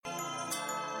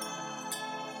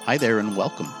Hi there and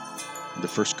welcome. The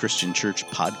First Christian Church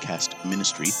podcast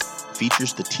ministry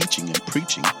features the teaching and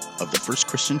preaching of the First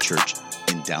Christian Church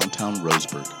in downtown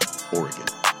Roseburg, Oregon.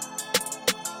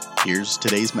 Here's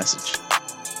today's message.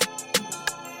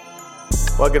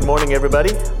 Well, good morning,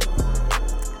 everybody.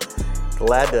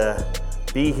 Glad to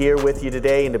be here with you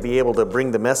today and to be able to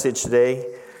bring the message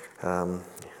today.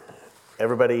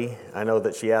 Everybody, I know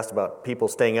that she asked about people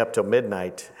staying up till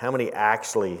midnight. How many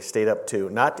actually stayed up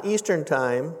to, not Eastern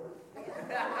time?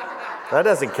 That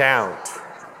doesn't count.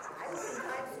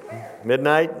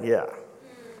 Midnight? Yeah.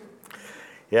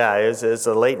 Yeah, it's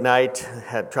a late night.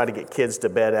 Had tried to get kids to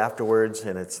bed afterwards,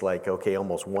 and it's like, okay,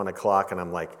 almost 1 o'clock, and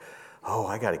I'm like, oh,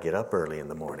 I got to get up early in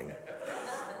the morning.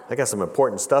 I got some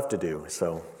important stuff to do.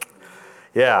 So,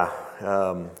 yeah,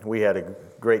 we had a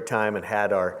great time and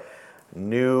had our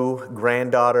new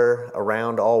granddaughter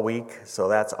around all week, so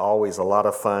that's always a lot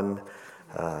of fun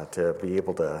to be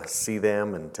able to see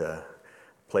them and to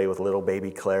play with little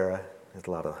baby Clara. It's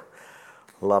a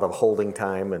lot of holding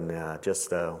time and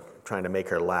just trying to make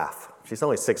her laugh. She's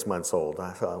only 6 months old,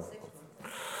 so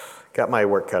got my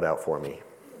work cut out for me.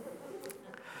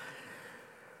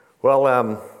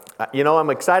 Well, I'm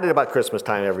excited about Christmas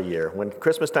time every year. When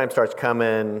Christmas time starts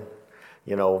coming,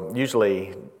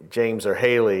 usually James or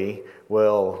Haley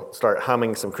will start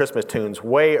humming some Christmas tunes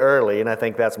way early, and I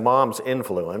think that's Mom's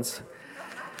influence.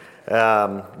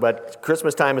 But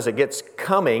Christmas time, as it gets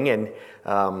coming and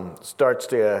starts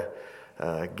to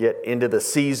get into the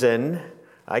season,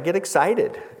 I get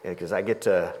excited because I get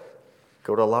to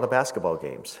go to a lot of basketball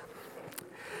games.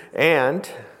 And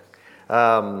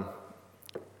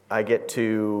I get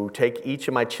to take each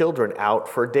of my children out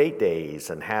for date days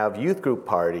and have youth group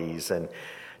parties, and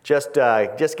just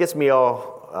gets me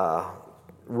all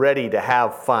ready to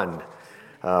have fun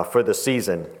for the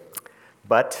season.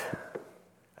 But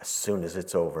as soon as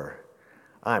it's over,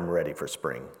 I'm ready for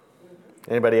spring.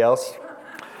 Anybody else?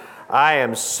 I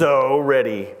am so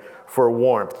ready for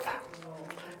warmth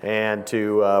and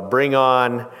to bring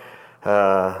on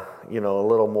a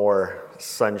little more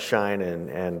sunshine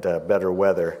and better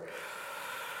weather.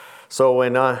 So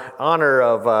in honor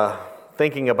of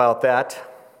thinking about that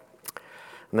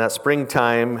and that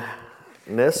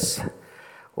springtime-ness,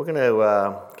 we're going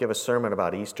to give a sermon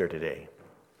about Easter today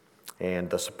and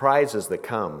the surprises that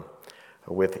come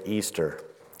with Easter.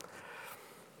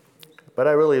 But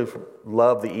I really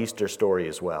love the Easter story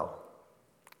as well.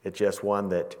 It's just one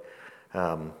that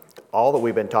all that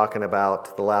we've been talking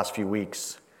about the last few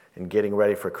weeks and getting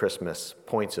ready for Christmas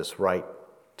points us right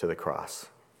to the cross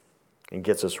and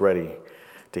gets us ready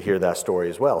to hear that story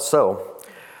as well. So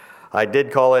I did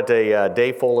call it a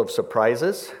day full of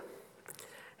surprises.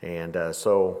 And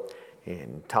so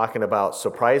in talking about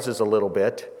surprises a little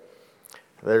bit,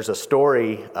 there's a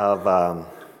story of,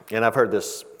 and I've heard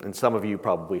this, and some of you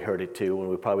probably heard it too, and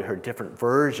we probably heard different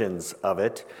versions of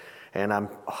it, and I'm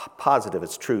positive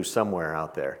it's true somewhere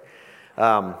out there.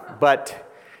 But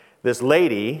this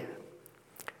lady,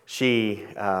 she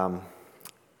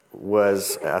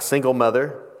was a single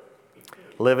mother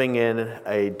living in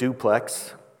a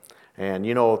duplex. And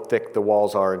you know how thick the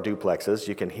walls are in duplexes.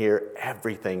 You can hear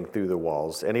everything through the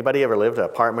walls. Anybody ever lived in an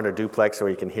apartment or duplex where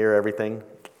you can hear everything?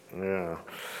 Yeah.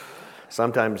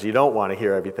 Sometimes you don't want to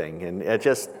hear everything. And it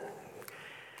just,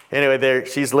 anyway,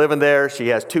 she's living there. She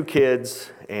has 2 kids,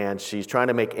 and she's trying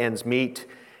to make ends meet,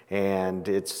 and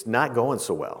it's not going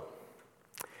so well.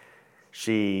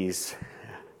 She's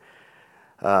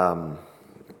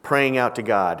praying out to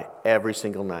God every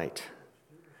single night.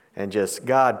 And just,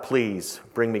 God, please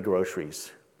bring me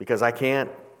groceries because I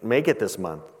can't make it this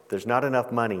month. There's not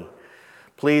enough money.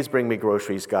 Please bring me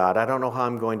groceries, God. I don't know how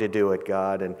I'm going to do it,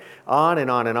 God. And on and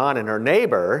on and on. And her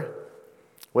neighbor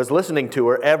was listening to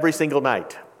her every single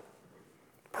night,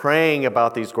 praying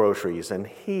about these groceries. And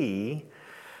he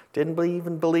didn't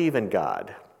even believe in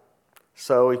God.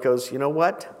 So he goes, you know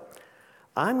what?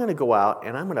 I'm going to go out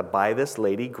and I'm going to buy this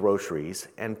lady groceries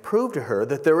and prove to her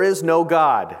that there is no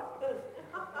God.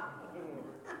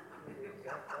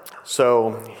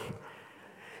 So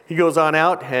he goes on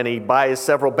out and he buys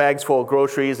several bags full of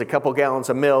groceries, a couple gallons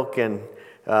of milk, and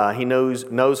he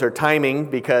knows her timing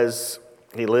because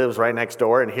he lives right next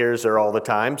door and hears her all the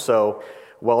time. So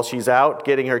while she's out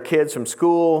getting her kids from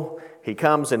school, he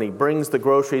comes and he brings the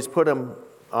groceries, put them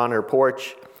on her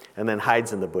porch, and then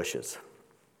hides in the bushes.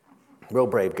 Real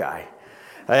brave guy.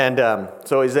 And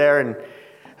so he's there, and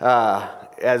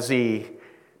as he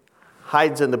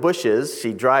hides in the bushes,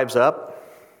 she drives up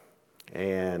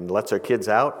and lets her kids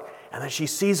out, and then she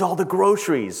sees all the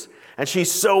groceries And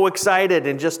she's so excited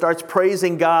and just starts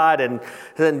praising God. And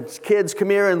then kids, come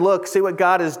here and look, see what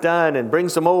God has done, and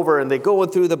brings them over. And they go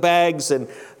through the bags, and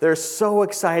they're so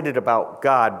excited about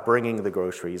God bringing the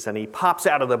groceries. And he pops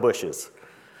out of the bushes,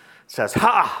 says,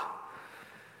 "Ha!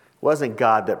 Wasn't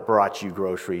God that brought you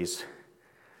groceries.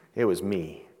 It was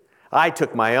me. I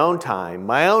took my own time,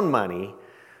 my own money,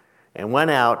 and went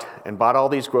out and bought all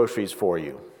these groceries for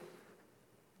you."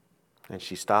 And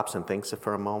she stops and thinks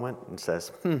for a moment and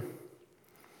says,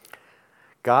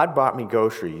 God brought me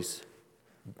groceries.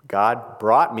 God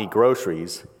brought me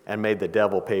groceries and made the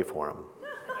devil pay for them.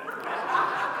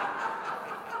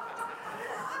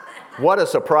 What a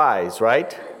surprise,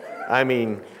 right? I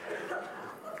mean,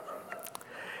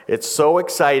 it's so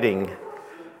exciting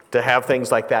to have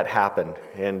things like that happen.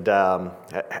 And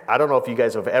I don't know if you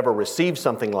guys have ever received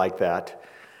something like that,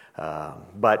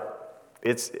 but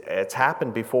it's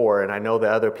happened before, and I know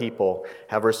that other people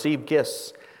have received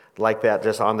gifts like that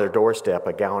just on their doorstep,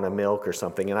 a gallon of milk or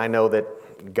something. And I know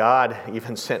that God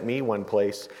even sent me one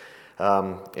place,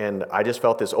 and I just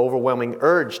felt this overwhelming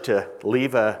urge to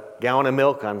leave a gallon of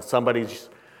milk on somebody's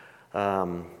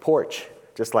porch,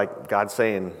 just like God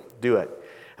saying, do it.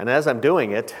 And as I'm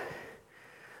doing it,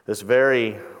 this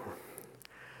very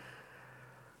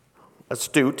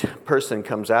astute person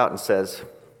comes out and says,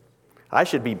 "I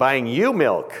should be buying you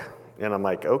milk." And I'm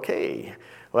like, okay.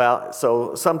 Well,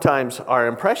 so sometimes our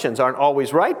impressions aren't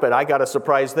always right, but I got a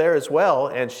surprise there as well,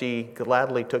 and she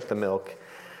gladly took the milk.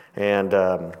 And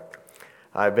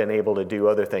I've been able to do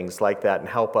other things like that and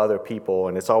help other people,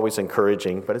 and it's always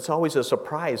encouraging, but it's always a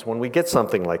surprise when we get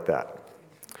something like that.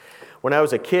 When I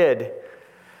was a kid,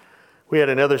 we had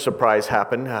another surprise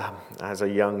happen as a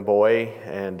young boy,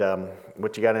 and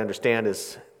what you got to understand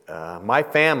is my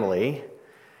family,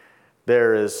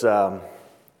 there is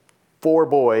 4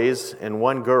 boys and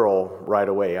 1 girl right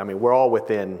away. I mean, we're all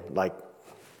within like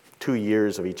 2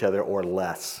 years of each other or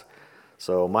less.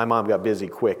 So my mom got busy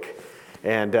quick,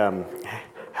 and a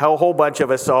whole bunch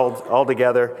of us all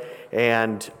together,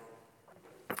 and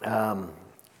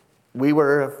we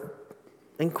were an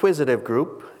inquisitive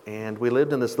group. And we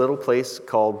lived in this little place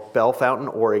called Bellefontaine,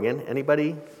 Oregon.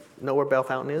 Anybody know where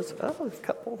Bellefontaine is? Oh, a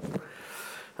couple.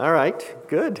 All right,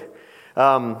 good.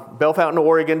 Bellefontaine,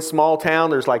 Oregon, small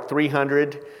town. There's like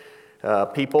 300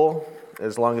 people,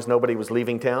 as long as nobody was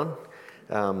leaving town.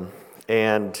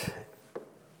 And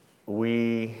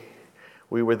we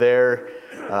were there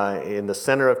in the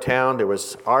center of town. There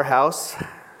was our house,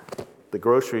 the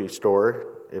grocery store,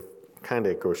 kind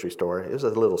of a grocery store. It was a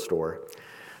little store.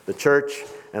 The church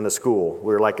and the school.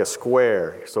 We were like a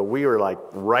square. So we were like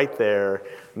right there,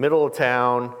 middle of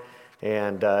town,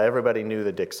 and everybody knew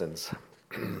the Dixons.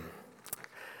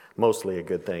 Mostly a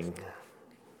good thing.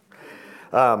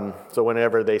 So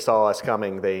whenever they saw us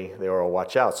coming, they were all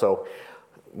watch out. So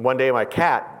one day my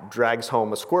cat drags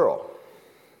home a squirrel.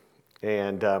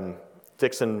 And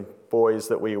Dixon boys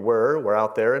that we were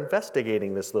out there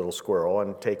investigating this little squirrel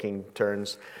and taking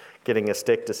turns getting a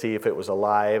stick to see if it was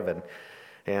alive.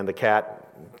 And the cat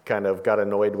kind of got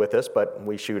annoyed with us, but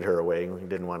we shooed her away. We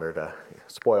didn't want her to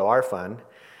spoil our fun.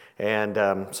 And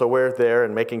so we're there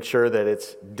and making sure that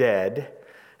it's dead.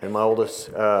 And my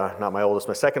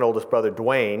second oldest brother,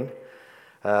 Dwayne,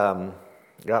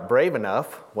 got brave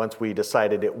enough, once we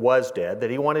decided it was dead, that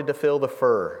he wanted to feel the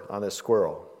fur on this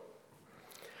squirrel.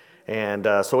 And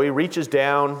so he reaches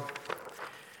down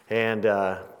and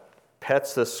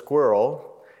pets the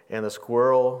squirrel, and the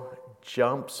squirrel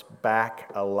jumps back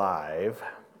alive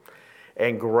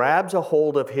and grabs a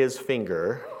hold of his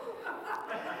finger,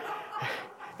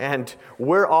 and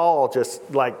we're all just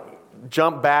like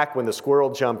jump back when the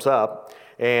squirrel jumps up,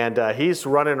 and he's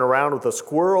running around with the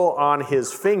squirrel on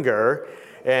his finger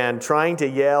and trying to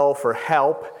yell for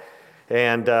help.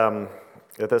 And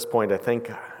at this point I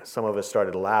think some of us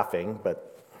started laughing,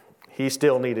 but he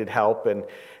still needed help,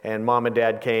 and Mom and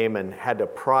Dad came and had to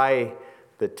pry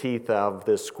the teeth of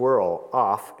this squirrel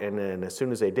off, and then as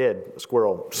soon as they did, the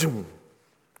squirrel zoom,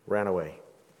 ran away.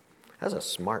 That's a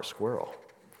smart squirrel.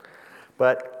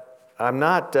 But I'm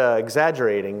not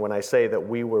exaggerating when I say that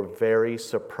we were very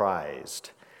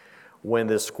surprised when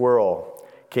this squirrel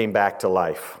came back to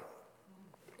life.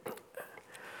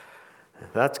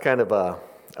 That's kind of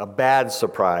a bad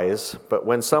surprise, but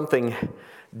when something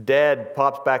dead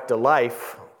pops back to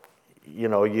life,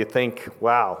 you think,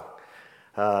 wow,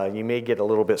 you may get a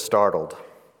little bit startled.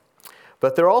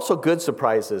 But there are also good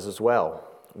surprises as well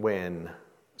when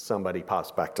somebody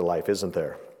pops back to life, isn't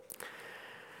there?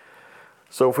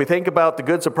 So if we think about the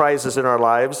good surprises in our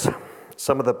lives,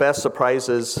 some of the best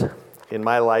surprises in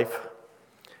my life,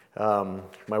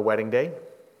 my wedding day.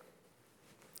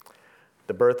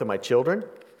 the birth of my children,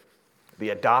 the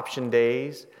adoption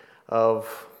days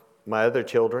of my other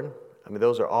children. I mean,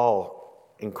 those are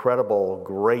all incredible,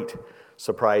 great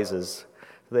surprises.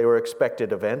 They were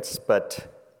expected events,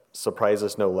 but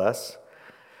surprises no less.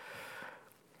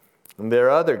 And there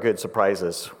are other good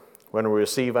surprises. When we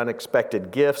receive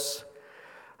unexpected gifts,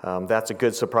 that's a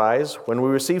good surprise. When we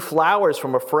receive flowers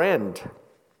from a friend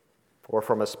or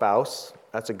from a spouse,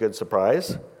 that's a good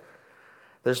surprise.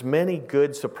 There's many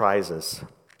good surprises.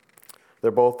 They're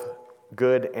both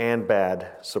good and bad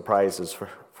surprises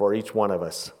for each one of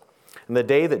us. And the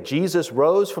day that Jesus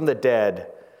rose from the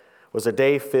dead was a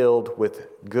day filled with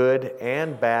good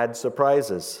and bad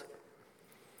surprises.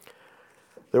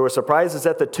 There were surprises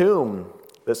at the tomb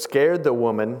that scared the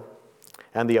woman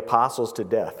and the apostles to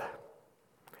death.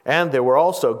 And there were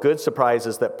also good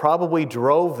surprises that probably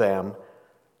drove them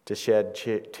to shed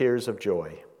tears of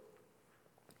joy.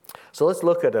 So let's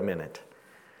look at a minute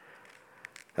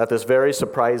at this very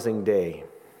surprising day.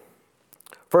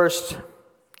 First,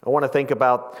 I want to think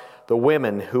about the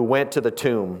women who went to the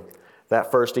tomb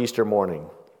that first Easter morning.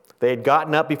 They had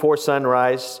gotten up before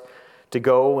sunrise to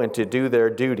go and to do their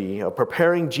duty of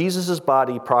preparing Jesus'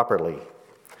 body properly.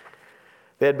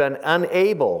 They had been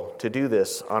unable to do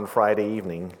this on Friday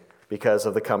evening because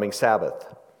of the coming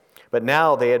Sabbath. But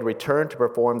now they had returned to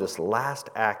perform this last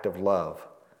act of love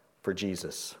for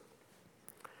Jesus.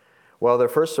 Well, their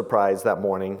first surprise that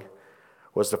morning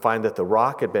was to find that the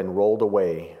rock had been rolled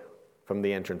away from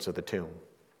the entrance of the tomb.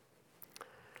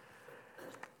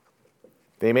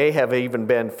 They may have even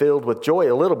been filled with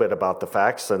joy a little bit about the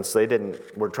fact, since they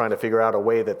were trying to figure out a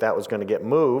way that was going to get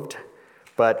moved,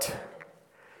 but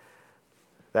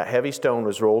that heavy stone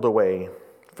was rolled away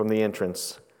from the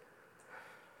entrance.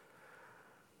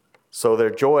 So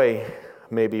their joy,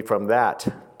 maybe from that,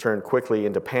 turned quickly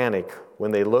into panic when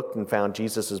they looked and found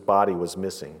Jesus' body was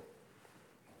missing.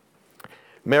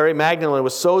 Mary Magdalene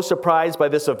was so surprised by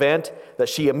this event that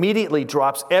she immediately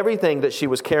drops everything that she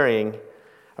was carrying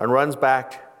and runs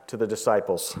back to the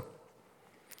disciples.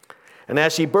 And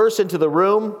as she bursts into the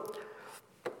room,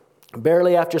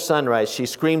 barely after sunrise, she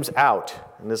screams out,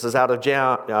 and this is out of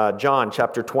John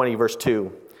chapter 20, verse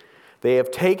 2. "They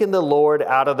have taken the Lord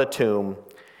out of the tomb,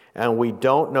 and we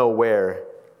don't know where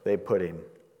they put him."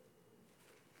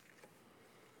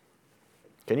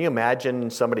 Can you imagine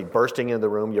somebody bursting into the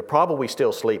room? You're probably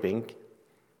still sleeping,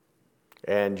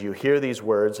 and you hear these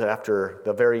words after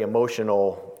the very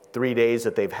emotional 3 days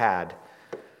that they've had.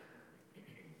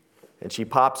 And she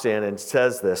pops in and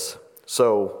says this.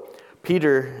 So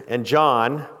Peter and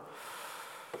John,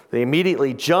 they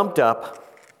immediately jumped up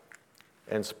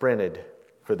and sprinted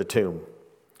for the tomb.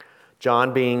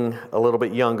 John, being a little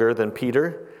bit younger than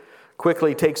Peter,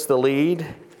 quickly takes the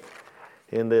lead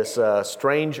in this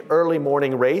strange early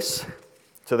morning race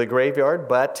to the graveyard.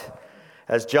 But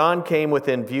as John came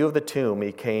within view of the tomb,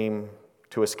 he came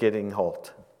to a skidding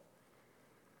halt.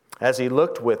 As he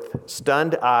looked with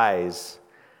stunned eyes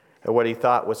at what he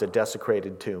thought was a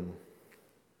desecrated tomb.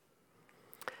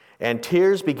 And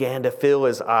tears began to fill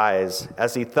his eyes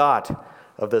as he thought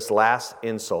of this last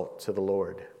insult to the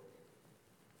Lord.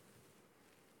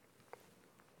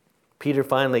 Peter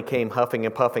finally came huffing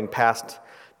and puffing past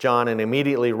John and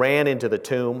immediately ran into the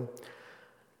tomb.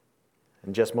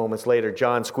 And just moments later,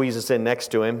 John squeezes in next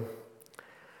to him.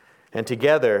 And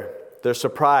together, they're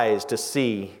surprised to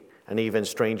see an even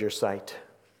stranger sight.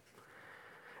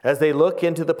 As they look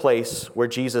into the place where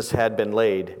Jesus had been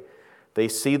laid, they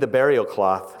see the burial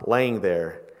cloth laying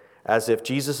there as if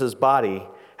Jesus' body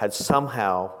had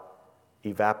somehow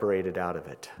evaporated out of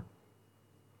it.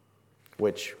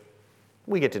 Which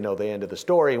we get to know the end of the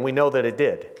story, and we know that it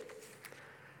did.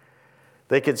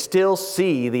 They could still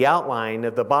see the outline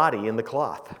of the body in the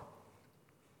cloth.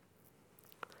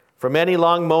 For many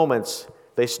long moments,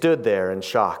 they stood there in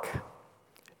shock.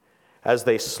 As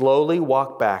they slowly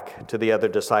walked back to the other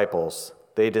disciples,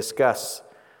 they discussed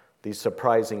these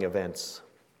surprising events.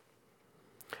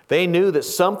 They knew that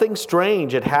something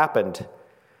strange had happened,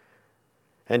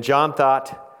 and John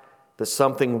thought that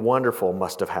something wonderful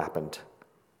must have happened.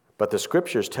 But the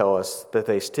scriptures tell us that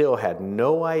they still had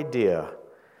no idea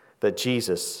that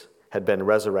Jesus had been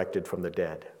resurrected from the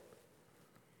dead.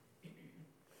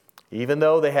 Even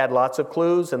though they had lots of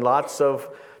clues and lots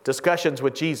of discussions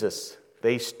with Jesus,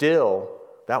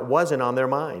 that wasn't on their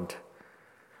mind.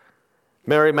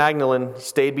 Mary Magdalene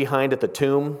stayed behind at the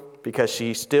tomb because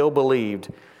she still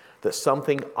believed that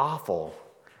something awful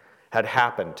had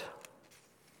happened.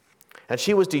 And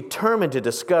she was determined to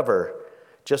discover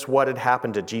just what had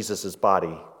happened to Jesus'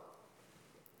 body.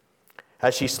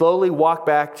 As she slowly walked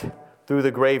back through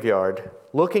the graveyard,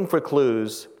 looking for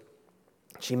clues,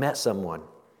 She met someone.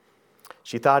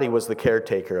 She thought he was the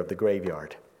caretaker of the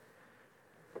graveyard.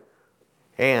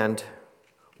 And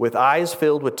with eyes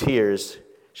filled with tears,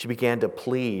 she began to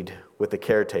plead with the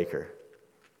caretaker.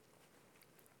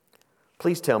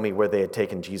 Please tell me where they had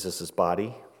taken Jesus'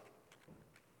 body.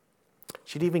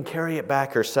 She'd even carry it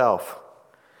back herself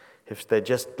if they'd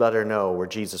just let her know where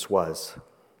Jesus was.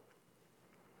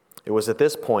 It was at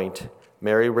this point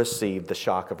Mary received the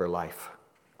shock of her life.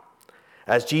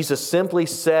 As Jesus simply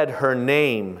said her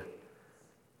name,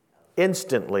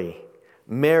 instantly,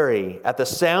 Mary, at the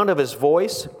sound of his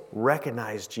voice,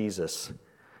 recognized Jesus.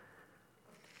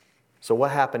 So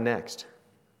what happened next?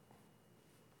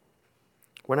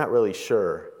 We're not really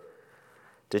sure.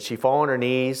 Did she fall on her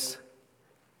knees?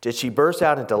 Did she burst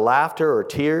out into laughter or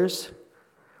tears?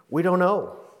 We don't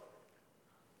know.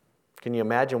 Can you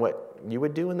imagine what you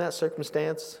would do in that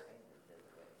circumstance?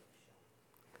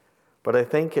 But I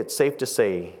think it's safe to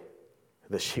say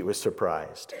that she was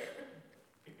surprised.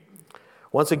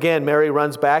 Once again, Mary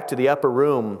runs back to the upper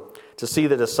room to see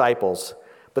the disciples.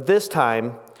 But this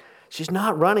time, she's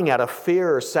not running out of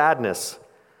fear or sadness.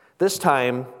 This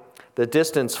time, the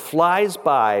distance flies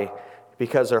by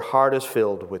because her heart is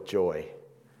filled with joy.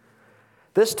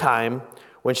 This time,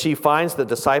 when she finds the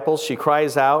disciples, she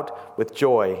cries out with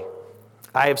joy,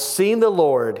 "I have seen the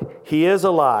Lord. He is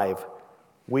alive.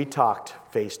 We talked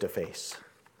face to face."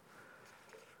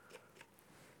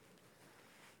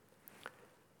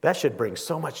 That should bring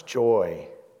so much joy,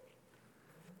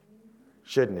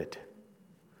 shouldn't it?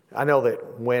 I know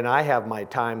that when I have my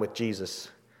time with Jesus,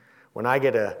 when I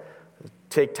get to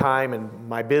take time in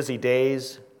my busy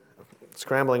days,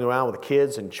 scrambling around with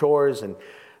kids and chores and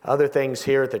other things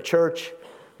here at the church,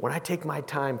 when I take my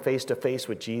time face to face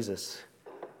with Jesus,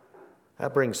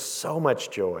 that brings so much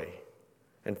joy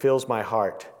and fills my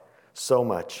heart so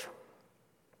much.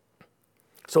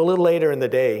 So a little later in the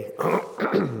day,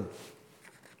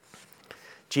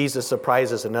 Jesus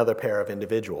surprises another pair of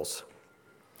individuals.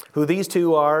 Who these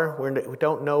two are, we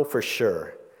don't know for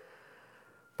sure.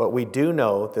 But we do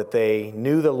know that they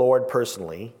knew the Lord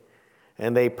personally,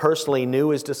 and they personally knew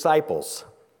his disciples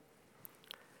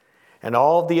and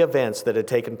all of the events that had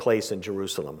taken place in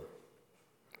Jerusalem.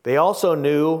 They also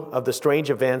knew of the strange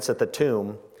events at the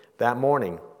tomb that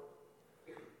morning.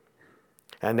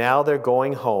 And now they're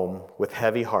going home with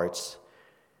heavy hearts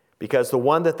because the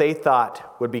one that they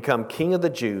thought would become king of the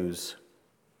Jews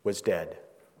was dead.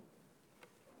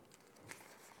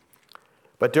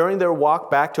 But during their walk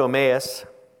back to Emmaus,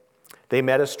 they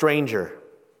met a stranger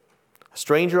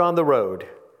on the road.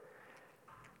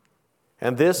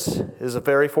 And this is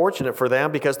very fortunate for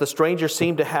them because the stranger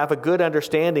seemed to have a good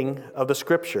understanding of the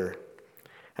Scripture.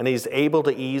 And he's able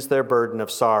to ease their burden of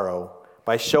sorrow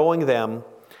by showing them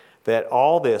that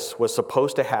all this was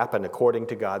supposed to happen according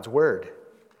to God's Word.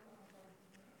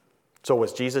 So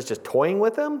was Jesus just toying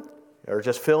with them? Or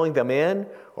just filling them in?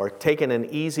 Or taking an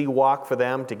easy walk for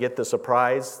them to get the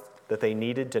surprise that they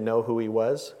needed to know who he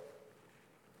was?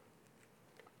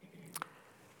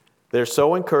 They're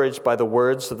so encouraged by the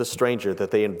words of the stranger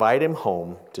that they invite him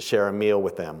home to share a meal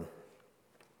with them.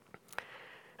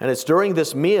 And it's during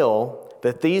this meal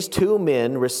that these two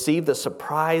men receive the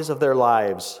surprise of their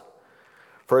lives.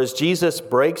 For as Jesus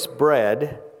breaks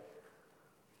bread,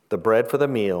 the bread for the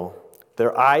meal,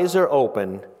 their eyes are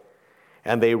open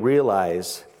and they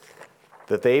realize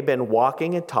that they've been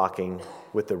walking and talking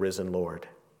with the risen Lord.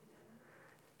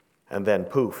 And then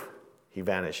poof, he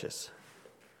vanishes.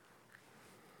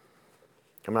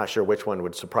 I'm not sure which one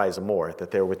would surprise them more,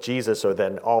 that they're with Jesus or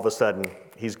then all of a sudden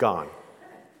he's gone.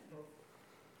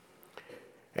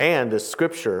 And the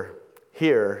scripture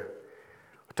here,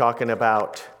 talking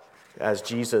about as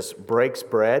Jesus breaks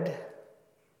bread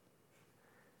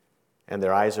and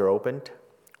their eyes are opened,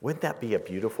 wouldn't that be a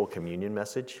beautiful communion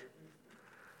message?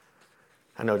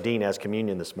 I know Dean has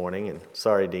communion this morning, and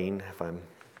sorry, Dean, if I'm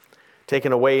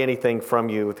taking away anything from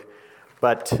you,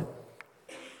 but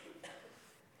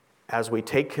as we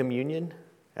take communion,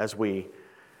 as we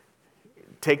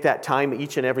take that time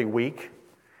each and every week,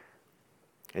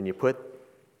 and you put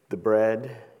the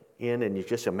bread in, and you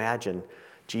just imagine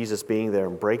Jesus being there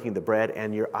and breaking the bread,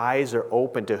 and your eyes are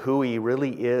open to who he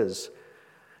really is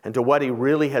and to what he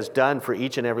really has done for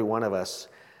each and every one of us,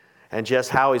 and just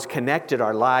how he's connected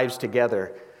our lives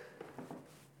together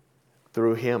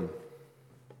through him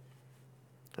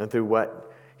and through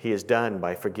what he has done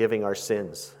by forgiving our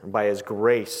sins and by his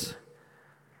grace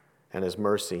and his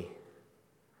mercy.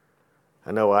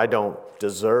 I know I don't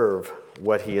deserve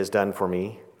what he has done for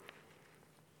me,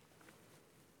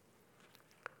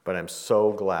 but I'm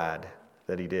so glad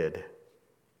that he did.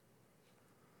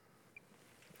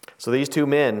 So these two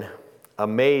men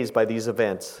amazed by these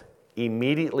events,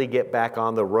 immediately get back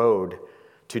on the road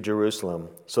to Jerusalem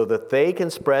so that they can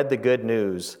spread the good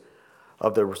news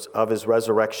of his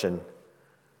resurrection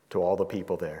to all the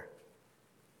people there.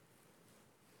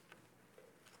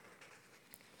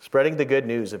 Spreading the good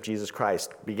news of Jesus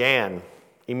Christ began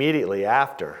immediately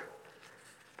after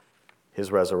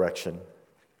his resurrection.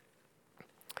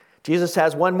 Jesus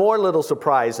has one more little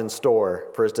surprise in store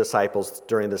for his disciples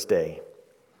during this day.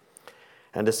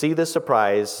 And to see this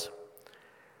surprise,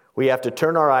 we have to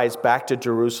turn our eyes back to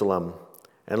Jerusalem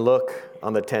and look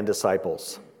on the 10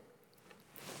 disciples.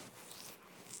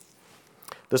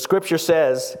 The scripture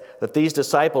says that these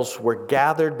disciples were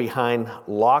gathered behind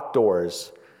locked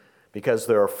doors because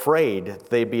they're afraid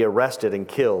they'd be arrested and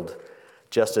killed,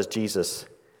 just as Jesus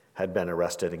had been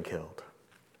arrested and killed.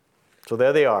 So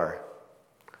there they are,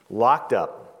 locked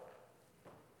up.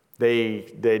 They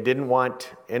didn't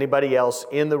want anybody else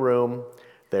in the room.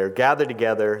 They're gathered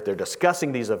together. They're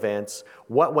discussing these events,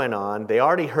 what went on. They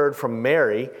already heard from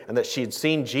Mary and that she'd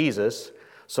seen Jesus.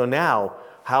 So now,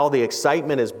 how the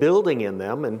excitement is building in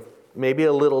them, and maybe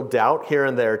a little doubt here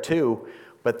and there too,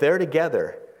 but they're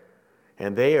together.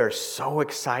 And they are so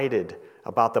excited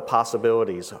about the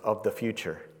possibilities of the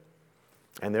future.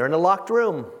 And they're in a locked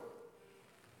room.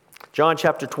 John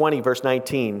chapter 20, verse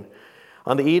 19.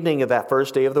 On the evening of that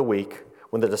first day of the week,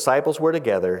 when the disciples were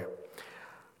together,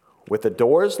 with the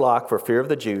doors locked for fear of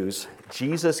the Jews,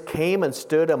 Jesus came and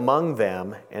stood among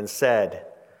them and said,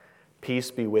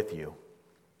 "Peace be with you."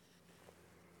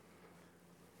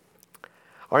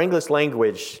 Our English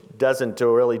language doesn't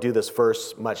really do this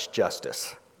verse much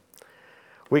justice.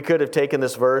 We could have taken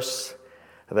this verse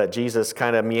that Jesus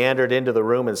kind of meandered into the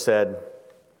room and said,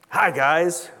 "Hi,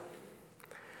 guys."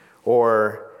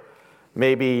 Or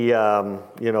maybe,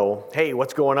 "Hey,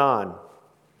 what's going on?"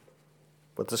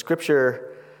 But the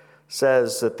scripture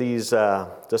says that these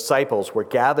disciples were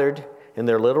gathered in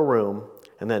their little room,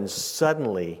 and then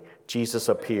suddenly Jesus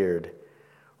appeared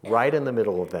right in the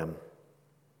middle of them.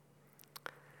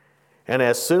 And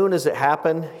as soon as it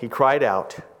happened, he cried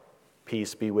out,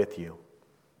 "Peace be with you."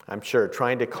 I'm sure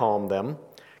trying to calm them,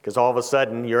 because all of a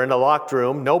sudden you're in a locked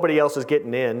room, nobody else is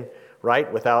getting in,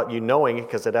 right, without you knowing it,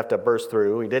 because they'd have to burst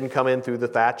through. He didn't come in through the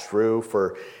thatched roof,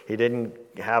 or he didn't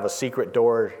have a secret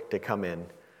door to come in.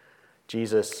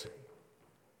 Jesus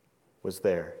was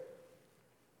there.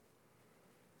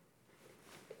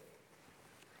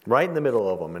 Right in the middle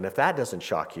of them. And if that doesn't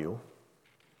shock you,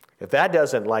 if that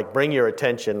doesn't bring your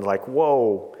attention,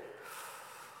 whoa,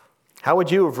 how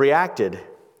would you have reacted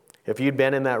if you'd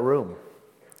been in that room?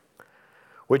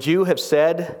 Would you have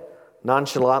said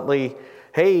nonchalantly,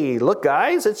 "Hey, look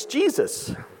guys, it's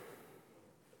Jesus"?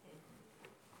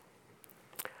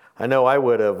 I know I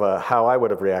would have, how I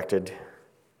would have reacted.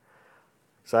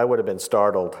 So I would have been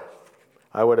startled.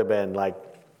 I would have been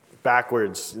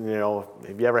backwards,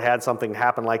 Have you ever had something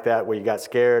happen like that where you got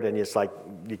scared and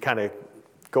you kind of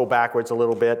go backwards a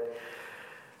little bit?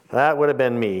 That would have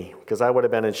been me, because I would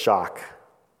have been in shock.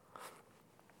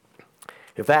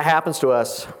 If that happens to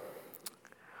us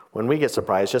when we get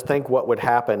surprised, just think what would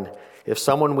happen if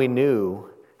someone we knew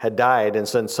had died and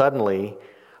then suddenly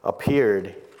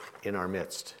appeared in our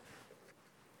midst.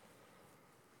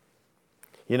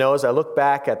 As I look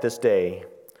back at this day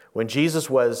when Jesus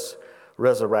was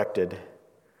resurrected,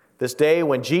 this day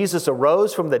when Jesus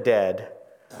arose from the dead,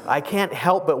 I can't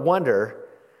help but wonder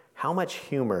how much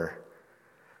humor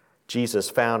Jesus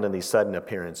found in these sudden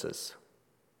appearances.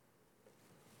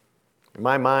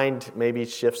 My mind maybe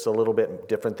shifts a little bit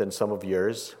different than some of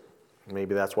yours.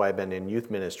 Maybe that's why I've been in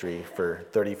youth ministry for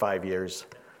 35 years.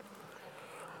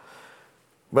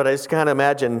 But I just kind of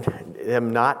imagine him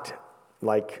not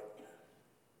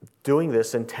doing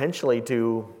this intentionally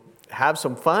to have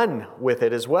some fun with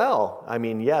it as well. I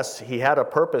mean, yes, he had a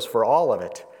purpose for all of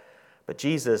it, but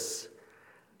Jesus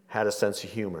had a sense of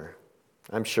humor.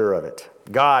 I'm sure of it.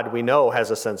 God, we know,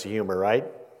 has a sense of humor, right?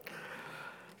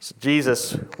 So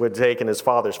Jesus would take in his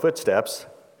Father's footsteps,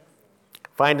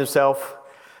 find himself,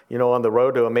 on the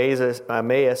road to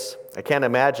Emmaus. I can't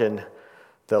imagine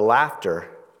the laughter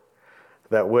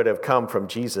that would have come from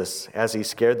Jesus as he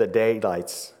scared the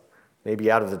daylights,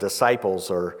 maybe out of the disciples,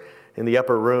 or in the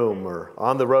upper room, or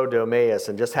on the road to Emmaus,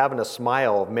 and just having a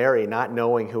smile of Mary not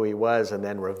knowing who he was and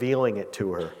then revealing it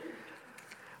to her.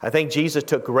 I think Jesus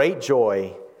took great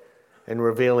joy in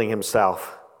revealing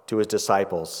himself to his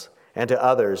disciples and to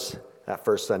others that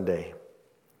first Sunday.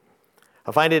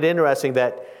 I find it interesting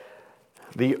that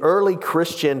the early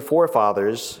Christian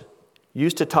forefathers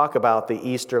used to talk about the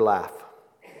Easter laugh.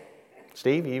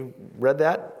 Steve, you read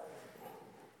that?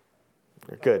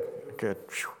 Good.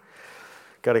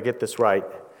 Got to get this right.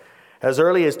 As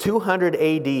early as 200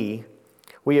 AD,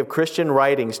 we have Christian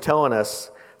writings telling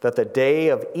us that the day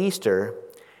of Easter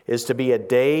is to be a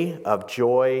day of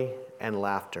joy and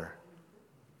laughter.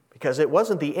 Because it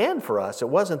wasn't the end for us. It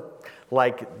wasn't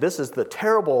like this is the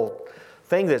terrible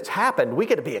thing that's happened. We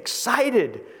get to be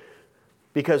excited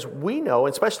because we know,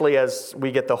 especially as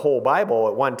we get the whole Bible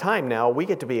at one time now, we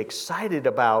get to be excited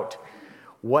about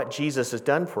what Jesus has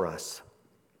done for us.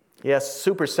 Yes,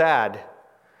 super sad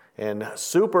and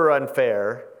super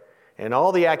unfair and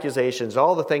all the accusations,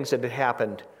 all the things that had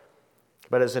happened.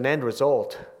 But as an end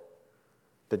result,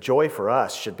 the joy for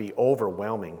us should be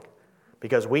overwhelming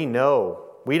because we know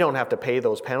we don't have to pay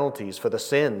those penalties for the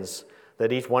sins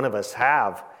that each one of us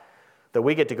have, that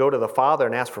we get to go to the Father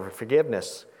and ask for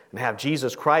forgiveness and have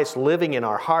Jesus Christ living in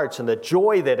our hearts, and the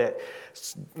joy that it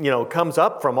comes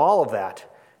up from all of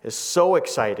that is so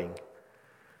exciting.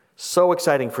 So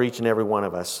exciting for each and every one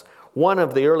of us. One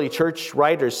of the early church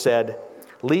writers said,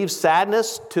 "Leave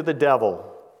sadness to the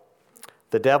devil.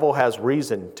 The devil has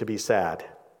reason to be sad."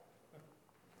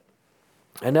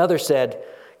 Another said,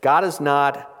 "God is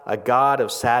not a God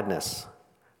of sadness,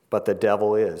 but the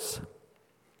devil is."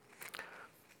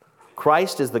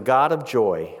 Christ is the God of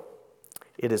joy.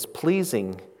 It is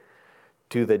pleasing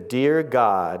to the dear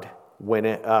God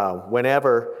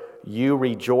whenever you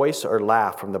rejoice or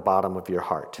laugh from the bottom of your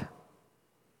heart.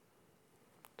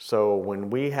 So when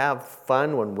we have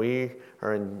fun, when we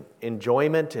are in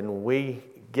enjoyment and we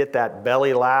get that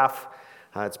belly laugh,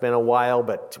 it's been a while,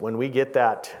 but when we get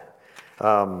that,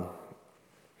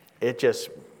 it just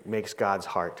makes God's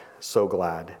heart so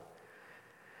glad.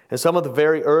 And some of the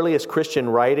very earliest Christian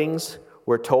writings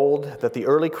were told that the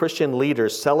early Christian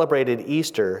leaders celebrated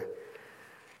Easter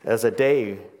as a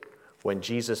day when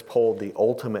Jesus pulled the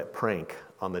ultimate prank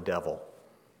on the devil.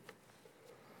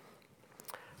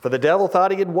 For the devil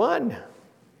thought he had won.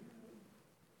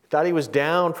 Thought he was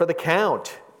down for the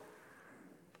count.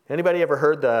 Anybody ever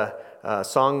heard the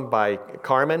song by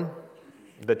Carmen,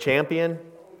 The Champion?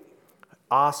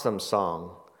 Awesome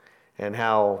song. And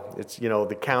how it's,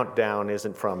 the countdown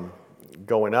isn't from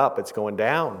going up, it's going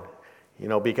down.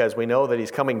 Because we know that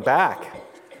he's coming back.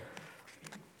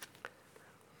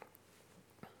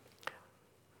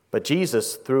 But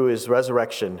Jesus, through his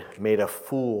resurrection, made a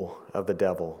fool of the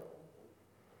devil.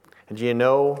 And do you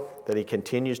know that he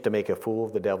continues to make a fool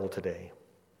of the devil today?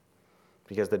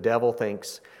 Because the devil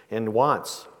thinks and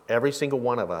wants every single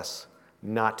one of us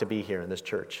not to be here in this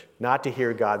church, not to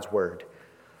hear God's word,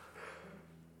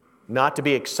 not to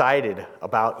be excited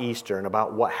about Easter and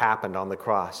about what happened on the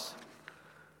cross.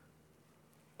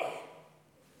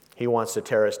 He wants to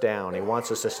tear us down. He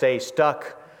wants us to stay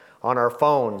stuck on our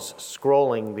phones,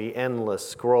 scrolling the endless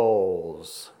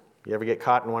scrolls. You ever get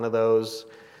caught in one of those?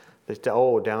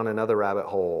 Down another rabbit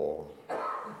hole.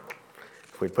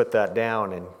 If we put that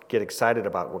down and get excited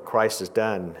about what Christ has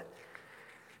done.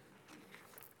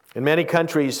 In many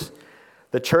countries,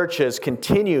 the church has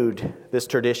continued this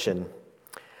tradition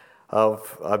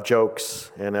of jokes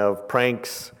and of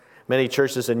pranks. Many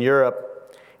churches in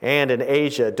Europe and in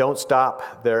Asia don't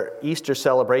stop their Easter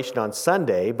celebration on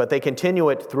Sunday, but they continue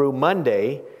it through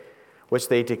Monday, which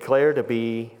they declare to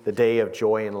be the day of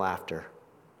joy and laughter.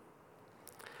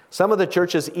 Some of the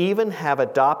churches even have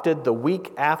adopted the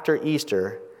week after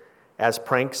Easter as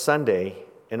Prank Sunday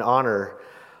in honor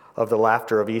of the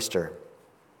laughter of Easter.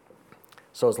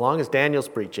 So as long as Daniel's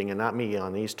preaching and not me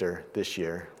on Easter this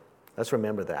year, let's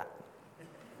remember that.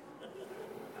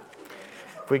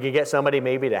 If we could get somebody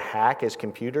maybe to hack his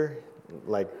computer,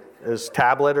 like his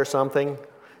tablet or something,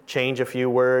 change a few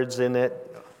words in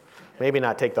it, maybe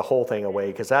not take the whole thing away,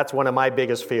 because that's one of my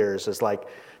biggest fears, is like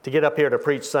to get up here to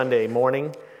preach Sunday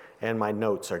morning and my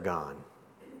notes are gone.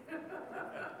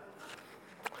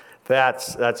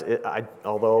 That's it.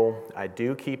 Although I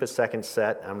do keep a second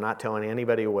set, I'm not telling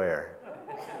anybody where.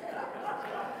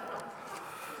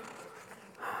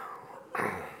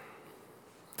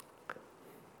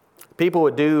 People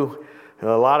would do a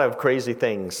lot of crazy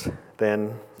things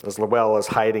then, as well as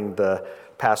hiding the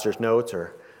pastor's notes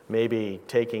or maybe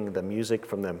taking the music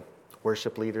from the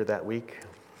worship leader that week.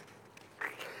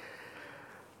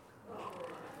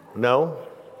 No?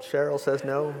 Cheryl says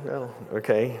no? No.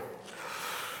 Okay.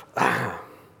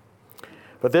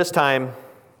 But this time,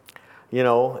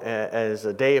 as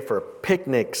a day for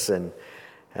picnics and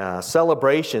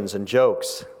celebrations and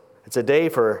jokes, it's a day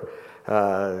for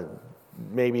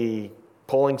maybe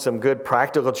pulling some good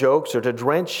practical jokes or to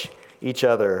drench each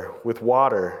other with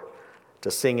water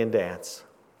to sing and dance.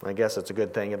 I guess it's a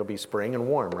good thing it'll be spring and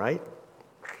warm, right?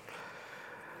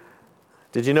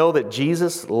 Did you know that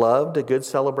Jesus loved a good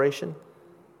celebration?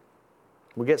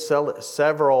 We get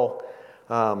several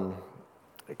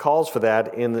calls for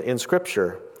that in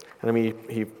Scripture. And I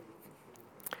mean,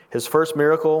 his first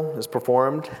miracle is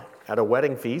performed at a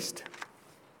wedding feast,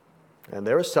 and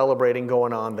there is celebrating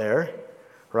going on there,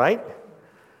 right?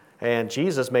 And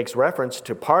Jesus makes reference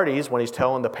to parties when he's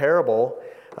telling the parable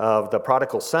of the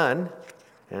prodigal son,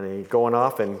 and he's going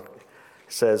off and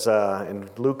says in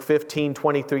Luke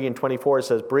 15:23 and 24, it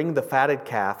says, "Bring the fatted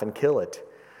calf and kill it.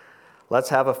 Let's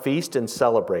have a feast and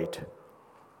celebrate.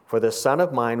 For this son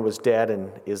of mine was dead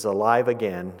and is alive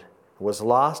again, was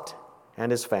lost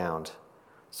and is found."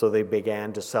 So they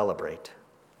began to celebrate.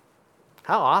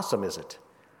 How awesome is it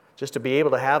just to be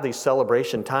able to have these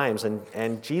celebration times?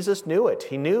 And Jesus knew it.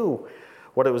 He knew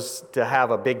what it was to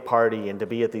have a big party and to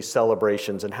be at these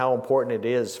celebrations and how important it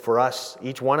is for us,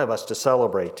 each one of us, to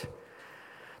celebrate.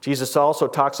 Jesus also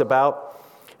talks about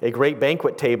a great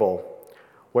banquet table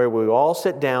where we all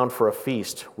sit down for a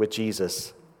feast with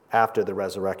Jesus after the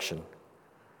resurrection.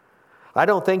 I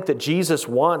don't think that Jesus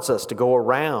wants us to go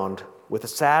around with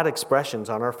sad expressions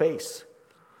on our face.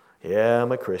 Yeah,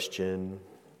 I'm a Christian.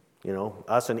 You know,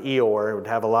 us and Eeyore would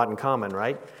have a lot in common,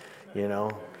 right? You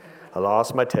know, I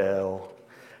lost my tail.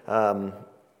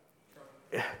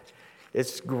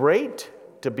 It's great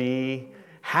to be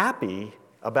happy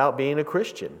about being a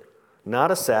Christian,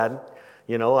 not a sad,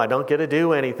 I don't get to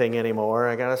do anything anymore.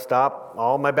 I got to stop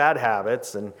all my bad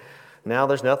habits, and now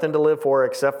there's nothing to live for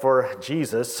except for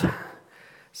Jesus.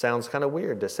 Sounds kind of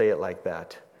weird to say it like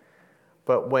that.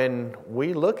 But when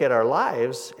we look at our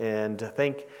lives and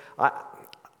think,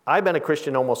 I've been a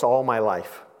Christian almost all my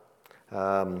life.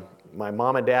 My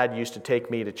mom and dad used to take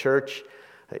me to church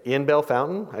in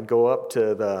Bellefontaine. I'd go up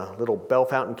to the little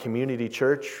Bellefontaine Community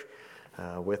Church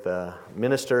with a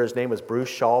minister. His name was Bruce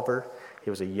Shawver. He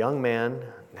was a young man.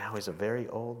 Now he's a very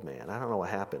old man. I don't know what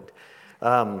happened.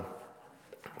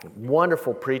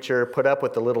 Wonderful preacher. Put up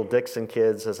with the little Dixon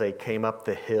kids as they came up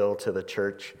the hill to the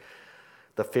church.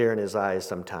 The fear in his eyes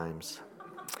sometimes.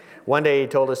 One day he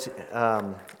told us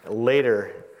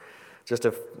later,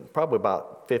 probably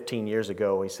about 15 years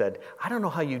ago, he said, "I don't know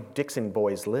how you Dixon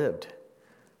boys lived."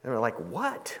 And we're like,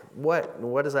 "What?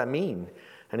 What does that mean?"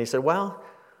 And he said, "Well,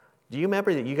 do you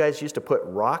remember that you guys used to put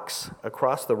rocks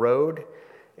across the road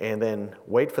and then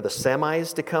wait for the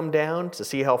semis to come down to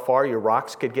see how far your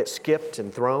rocks could get skipped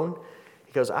and thrown?"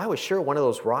 He goes, "I was sure one of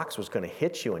those rocks was going to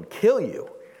hit you and kill you."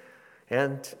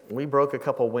 And we broke a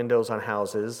couple windows on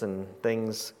houses and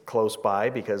things close by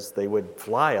because they would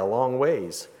fly a long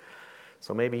ways.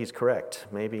 So maybe he's correct.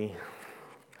 Maybe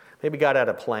God had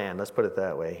a plan. Let's put it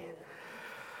that way.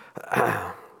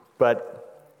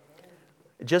 But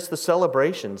just the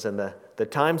celebrations and the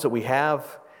times that we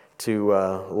have to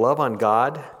love on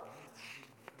God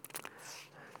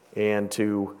and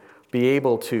to be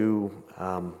able to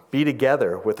be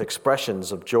together with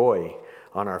expressions of joy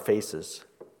on our faces.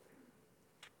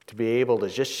 To be able to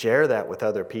just share that with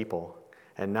other people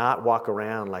and not walk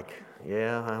around like,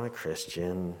 yeah, I'm a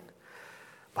Christian.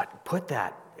 But put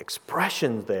that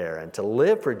expression there and to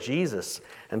live for Jesus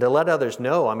and to let others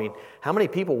know. I mean, how many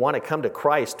people want to come to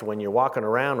Christ when you're walking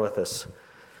around with this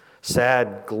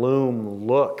sad gloom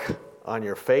look on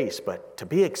your face? But to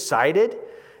be excited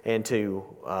and to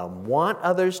want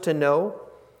others to know,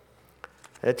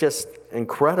 it's just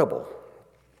incredible.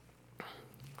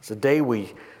 It's a day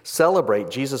we celebrate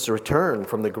Jesus' return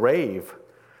from the grave.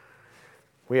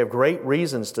 We have great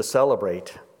reasons to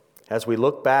celebrate. As we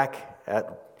look back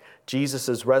at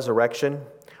Jesus' resurrection,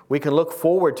 we can look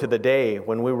forward to the day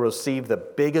when we will receive the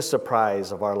biggest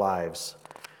surprise of our lives.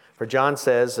 For John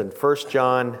says in 1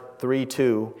 John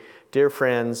 3:2, "Dear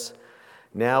friends,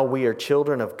 now we are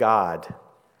children of God,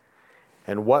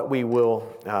 and what we will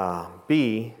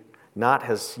be not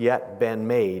has yet been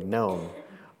made known,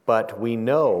 but we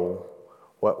know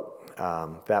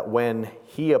that when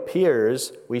he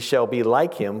appears, we shall be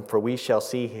like him, for we shall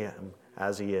see him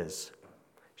as he is."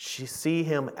 See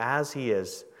him as he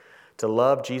is, to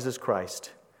love Jesus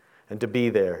Christ and to be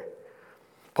there.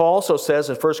 Paul also says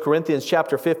in 1 Corinthians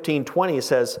chapter 15:20, he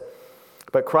says,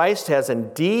 "But Christ has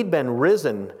indeed been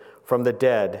risen from the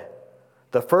dead,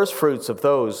 the first fruits of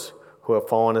those who have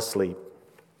fallen asleep."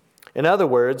 In other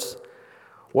words,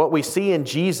 what we see in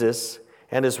Jesus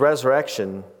and his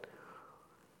resurrection,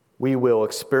 we will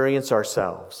experience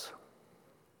ourselves.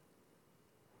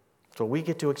 So we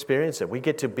get to experience it. We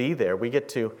get to be there. We get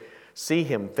to see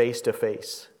him face to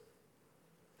face.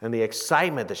 And the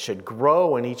excitement that should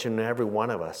grow in each and every one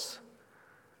of us.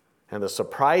 And the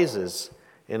surprises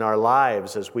in our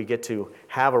lives as we get to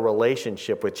have a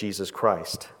relationship with Jesus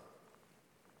Christ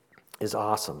is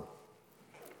awesome.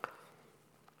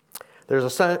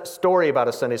 There's a story about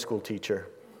a Sunday school teacher.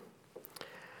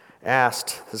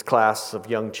 asked his class of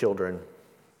young children,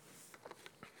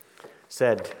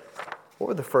 said, what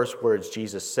were the first words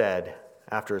Jesus said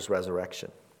after his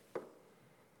resurrection?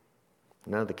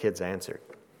 None of the kids answered.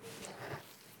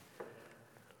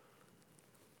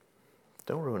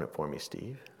 Don't ruin it for me,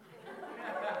 Steve.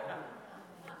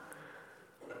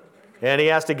 And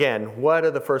he asked again, what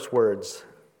are the first words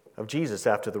of Jesus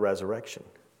after the resurrection?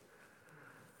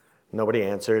 Nobody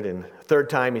answered. And the third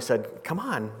time he said, come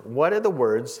on, what are the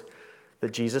words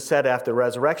that Jesus said after the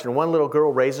resurrection? And one little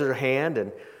girl raises her hand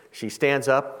and she stands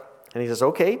up and he says,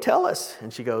 okay, tell us.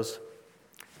 And she goes,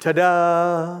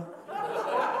 ta-da!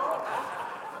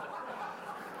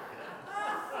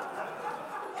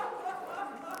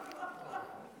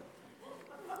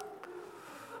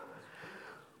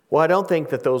 Well, I don't think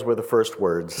that those were the first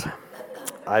words.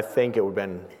 I think it would have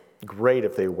been great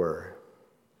if they were.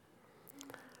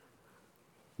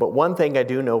 But one thing I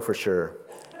do know for sure,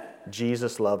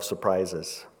 Jesus loves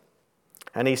surprises.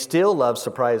 And he still loves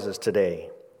surprises today.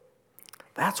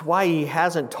 That's why he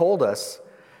hasn't told us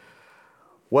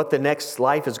what the next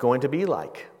life is going to be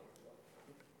like.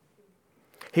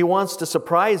 He wants to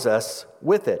surprise us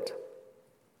with it.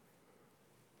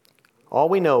 All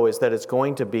we know is that it's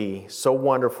going to be so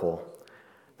wonderful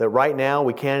that right now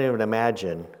we can't even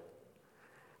imagine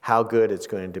how good it's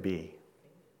going to be.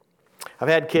 I've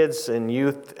had kids and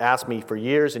youth ask me for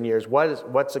years and years,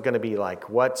 what's it going to be like?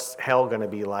 What's hell going to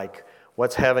be like?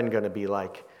 What's heaven going to be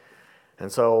like?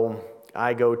 And so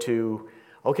I go to,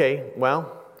 okay,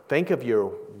 well, think of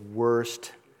your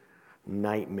worst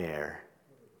nightmare.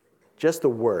 Just the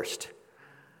worst.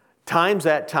 Times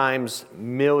that times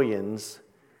millions.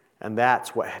 And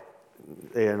that's what,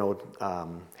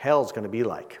 hell's going to be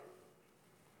like.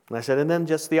 And I said, and then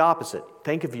just the opposite.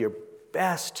 Think of your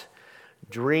best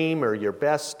dream or your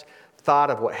best thought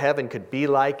of what heaven could be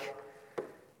like.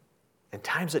 And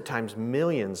times at times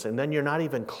millions. And then you're not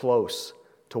even close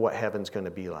to what heaven's going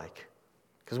to be like.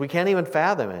 Because we can't even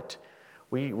fathom it.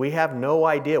 We have no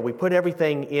idea. We put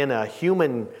everything in a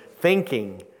human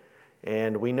thinking.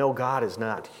 And we know God is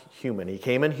not human. He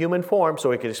came in human form so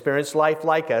he could experience life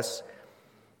like us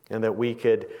and that we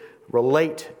could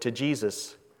relate to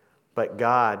Jesus. But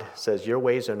God says, your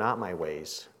ways are not my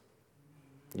ways.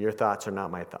 Your thoughts are not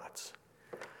my thoughts.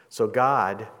 So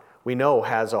God, we know,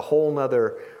 has a whole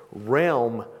other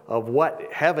realm of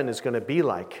what heaven is going to be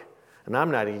like. And I'm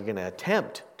not even going to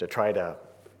attempt to try to,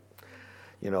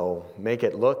 make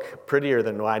it look prettier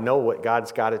than I know what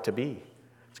God's got it to be.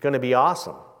 It's going to be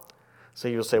awesome. So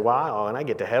you'll say, wow, when I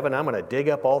get to heaven, I'm going to dig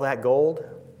up all that gold?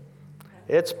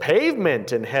 It's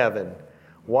pavement in heaven.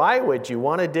 Why would you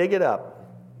want to dig it up?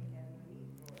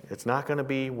 It's not going to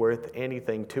be worth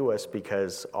anything to us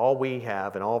because all we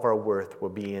have and all of our worth will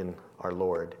be in our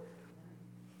Lord.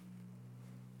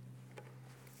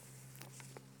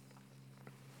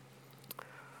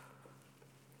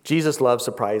 Jesus loves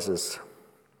surprises.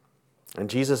 And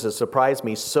Jesus has surprised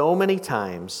me so many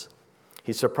times.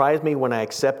 He surprised me when I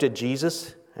accepted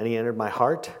Jesus and he entered my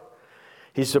heart.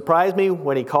 He surprised me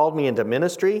when he called me into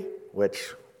ministry,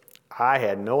 which I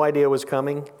had no idea was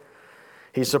coming.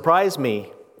 He surprised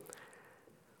me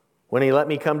when he let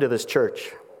me come to this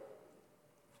church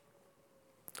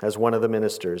as one of the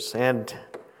ministers. And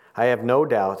I have no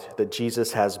doubt that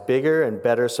Jesus has bigger and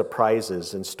better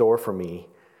surprises in store for me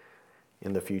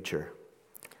in the future.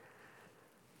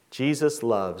 Jesus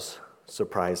loves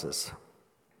surprises.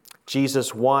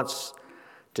 Jesus wants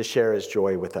to share his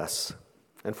joy with us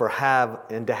and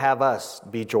to have us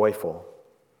be joyful.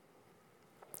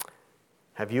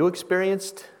 Have you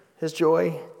experienced his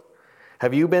joy?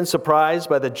 Have you been surprised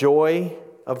by the joy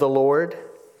of the Lord?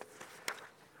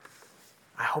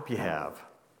 I hope you have.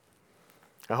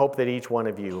 I hope that each one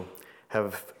of you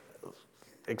have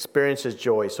experienced his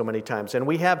joy so many times. And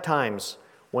we have times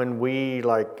when we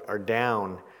are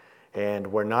down and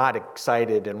we're not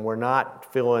excited and we're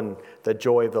not feeling the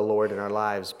joy of the Lord in our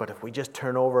lives. But if we just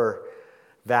turn over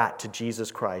that to Jesus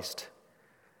Christ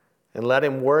and let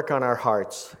him work on our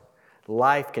hearts,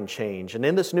 life can change. And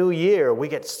in this new year, we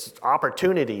get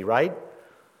opportunity, right?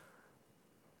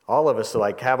 All of us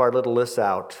have our little lists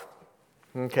out.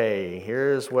 Okay,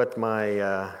 here's what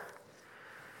my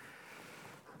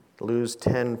lose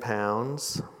 10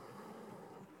 pounds.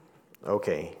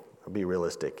 Okay, I'll be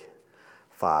realistic.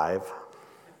 5.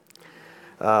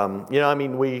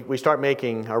 We start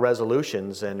making our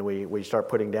resolutions and we start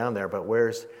putting down there, but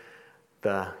where's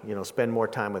the, spend more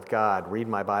time with God, read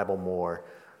my Bible more,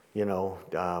 get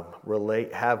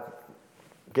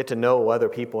to know other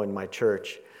people in my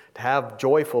church, to have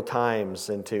joyful times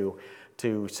and to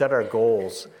set our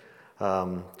goals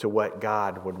to what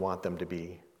God would want them to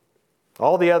be.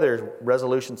 All the other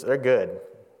resolutions, they're good.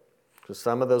 Because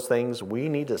some of those things we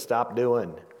need to stop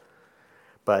doing.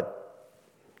 But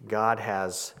God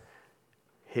has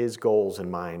His goals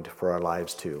in mind for our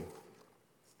lives too.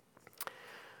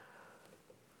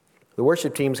 The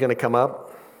worship team's going to come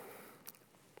up,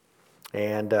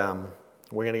 and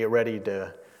we're going to get ready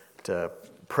to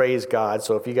praise God.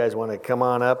 So if you guys want to come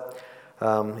on up,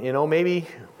 maybe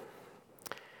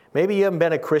you haven't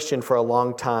been a Christian for a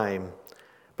long time,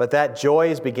 but that joy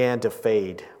has began to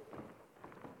fade.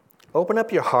 Open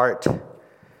up your heart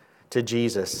to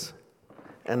Jesus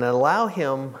and allow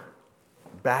Him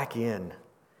back in.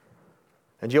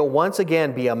 And you'll once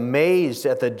again be amazed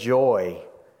at the joy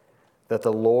that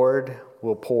the Lord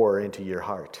will pour into your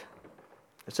heart.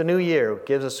 It's a new year. It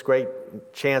gives us a great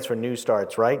chance for new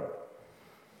starts, right?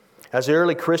 As the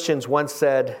early Christians once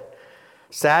said,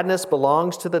 sadness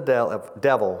belongs to the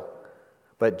devil,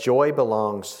 but joy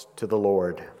belongs to the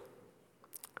Lord.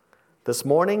 This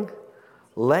morning,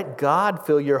 let God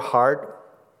fill your heart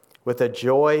with the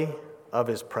joy of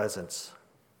His presence.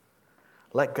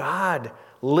 Let God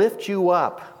lift you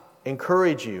up,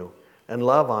 encourage you, and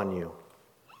love on you.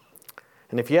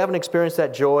 And if you haven't experienced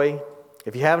that joy,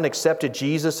 if you haven't accepted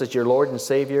Jesus as your Lord and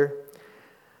Savior,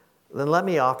 then let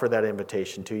me offer that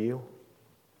invitation to you.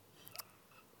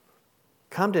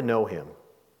 Come to know Him.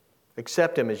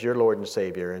 Accept Him as your Lord and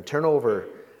Savior, and turn over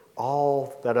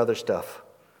all that other stuff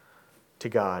to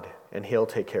God, and He'll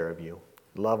take care of you,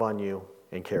 love on you,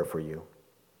 and care for you.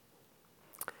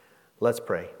 Let's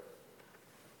pray.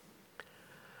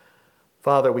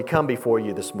 Father, we come before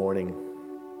you this morning,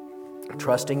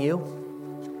 trusting you.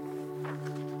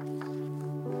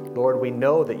 Lord, we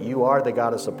know that you are the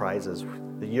God of surprises,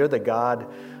 that you're the God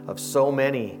of so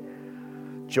many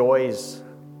joys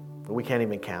that we can't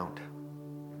even count,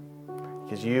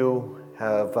 because you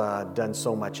have done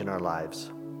so much in our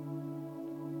lives.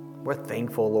 We're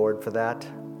thankful, Lord, for that.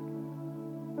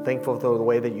 Thankful for the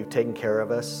way that you've taken care of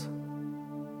us.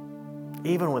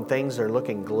 Even when things are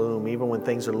looking gloom, even when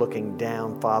things are looking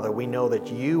down, Father, we know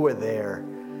that you are there.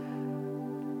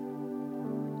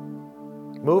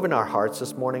 Move in our hearts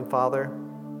this morning, Father.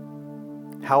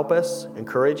 Help us,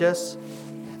 encourage us.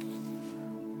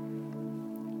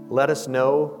 Let us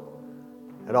know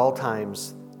at all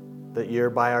times that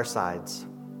you're by our sides.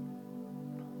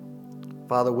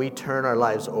 Father, we turn our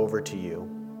lives over to you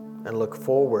and look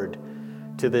forward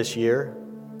to this year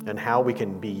and how we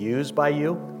can be used by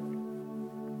you.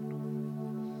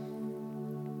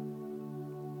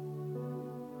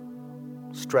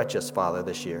 Stretch us, Father,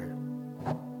 this year.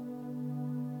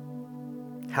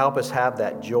 Help us have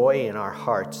that joy in our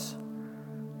hearts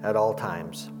at all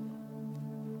times.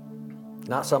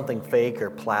 Not something fake or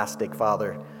plastic,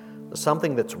 Father, but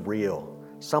something that's real,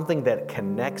 something that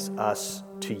connects us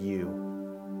to you.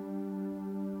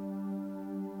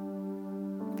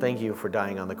 Thank you for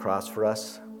dying on the cross for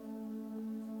us,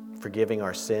 forgiving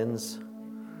our sins,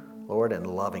 Lord, and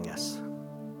loving us.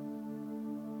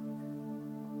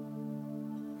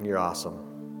 You're awesome.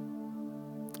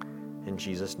 In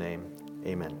Jesus' name,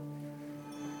 amen.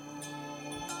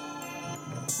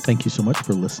 Thank you so much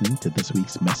for listening to this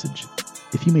week's message.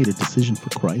 If you made a decision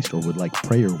for Christ or would like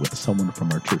prayer with someone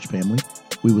from our church family,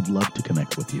 we would love to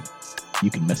connect with you. You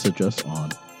can message us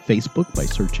on Facebook by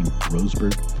searching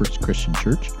Roseburg First Christian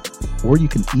Church, or you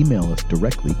can email us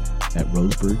directly at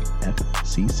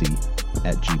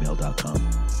roseburgfcc@gmail.com.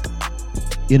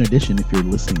 In addition, if you're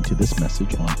listening to this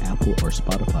message on Apple or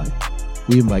Spotify,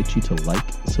 we invite you to like,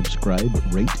 subscribe,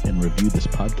 rate, and review this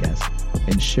podcast,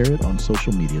 and share it on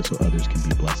social media so others can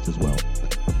be blessed as well.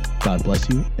 God bless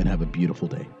you, and have a beautiful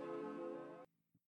day.